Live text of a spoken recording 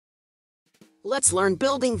Let's learn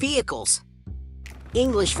building vehicles.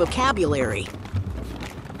 English vocabulary.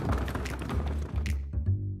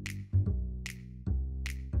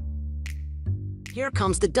 Here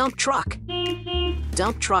comes the dump truck.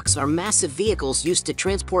 Dump trucks are massive vehicles used to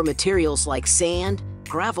transport materials like sand,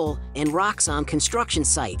 gravel, and rocks on construction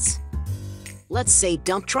sites. Let's say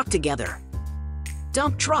dump truck together.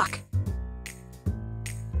 Dump truck.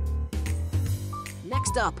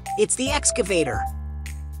 Next up, it's the excavator.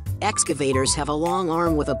 Excavators have a long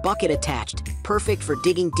arm with a bucket attached, perfect for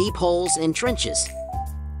digging deep holes and trenches.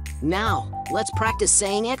 Now, let's practice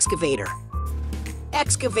saying excavator.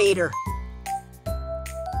 Excavator.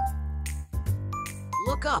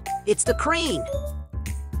 Look up, it's the crane.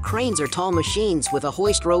 Cranes are tall machines with a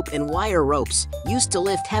hoist rope and wire ropes, used to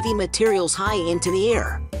lift heavy materials high into the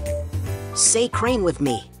air. Say crane with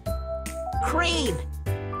me. Crane.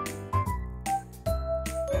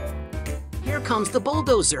 Here comes the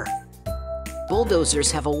bulldozer.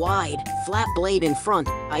 Bulldozers have a wide, flat blade in front,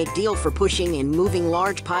 ideal for pushing and moving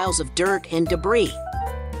large piles of dirt and debris.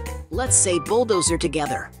 Let's say bulldozer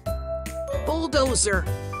together. Bulldozer.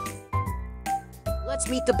 Let's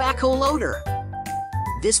meet the backhoe loader.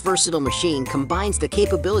 This versatile machine combines the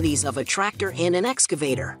capabilities of a tractor and an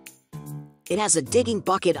excavator. It has a digging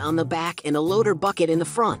bucket on the back and a loader bucket in the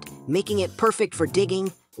front, making it perfect for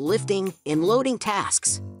digging, lifting, and loading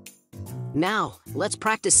tasks. Now, let's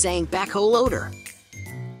practice saying backhoe loader.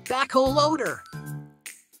 Backhoe loader.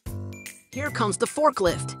 Here comes the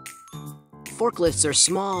forklift. Forklifts are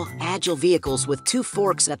small, agile vehicles with two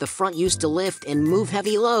forks at the front used to lift and move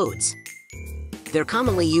heavy loads. They're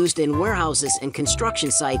commonly used in warehouses and construction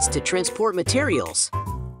sites to transport materials.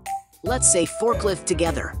 Let's say forklift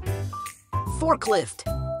together. Forklift.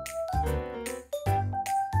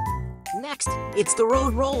 Next, it's the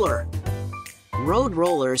road roller. Road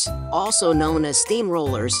rollers, also known as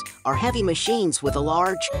steamrollers, are heavy machines with a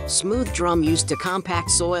large, smooth drum used to compact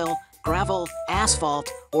soil, gravel,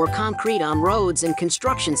 asphalt, or concrete on roads and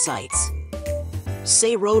construction sites.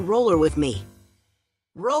 Say road roller with me.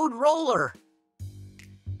 Road roller.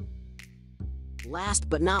 Last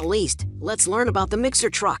but not least, let's learn about the mixer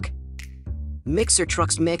truck. Mixer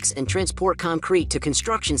trucks mix and transport concrete to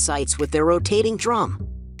construction sites with their rotating drum.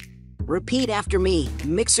 Repeat after me,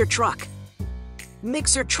 mixer truck.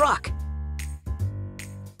 Mixer truck.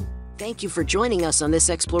 Thank you for joining us on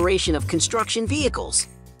this exploration of construction vehicles.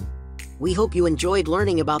 We hope you enjoyed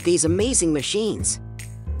learning about these amazing machines.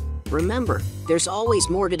 Remember, there's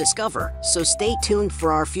always more to discover, so stay tuned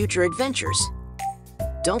for our future adventures.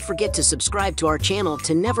 Don't forget to subscribe to our channel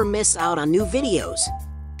to never miss out on new videos.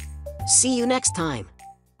 See you next time.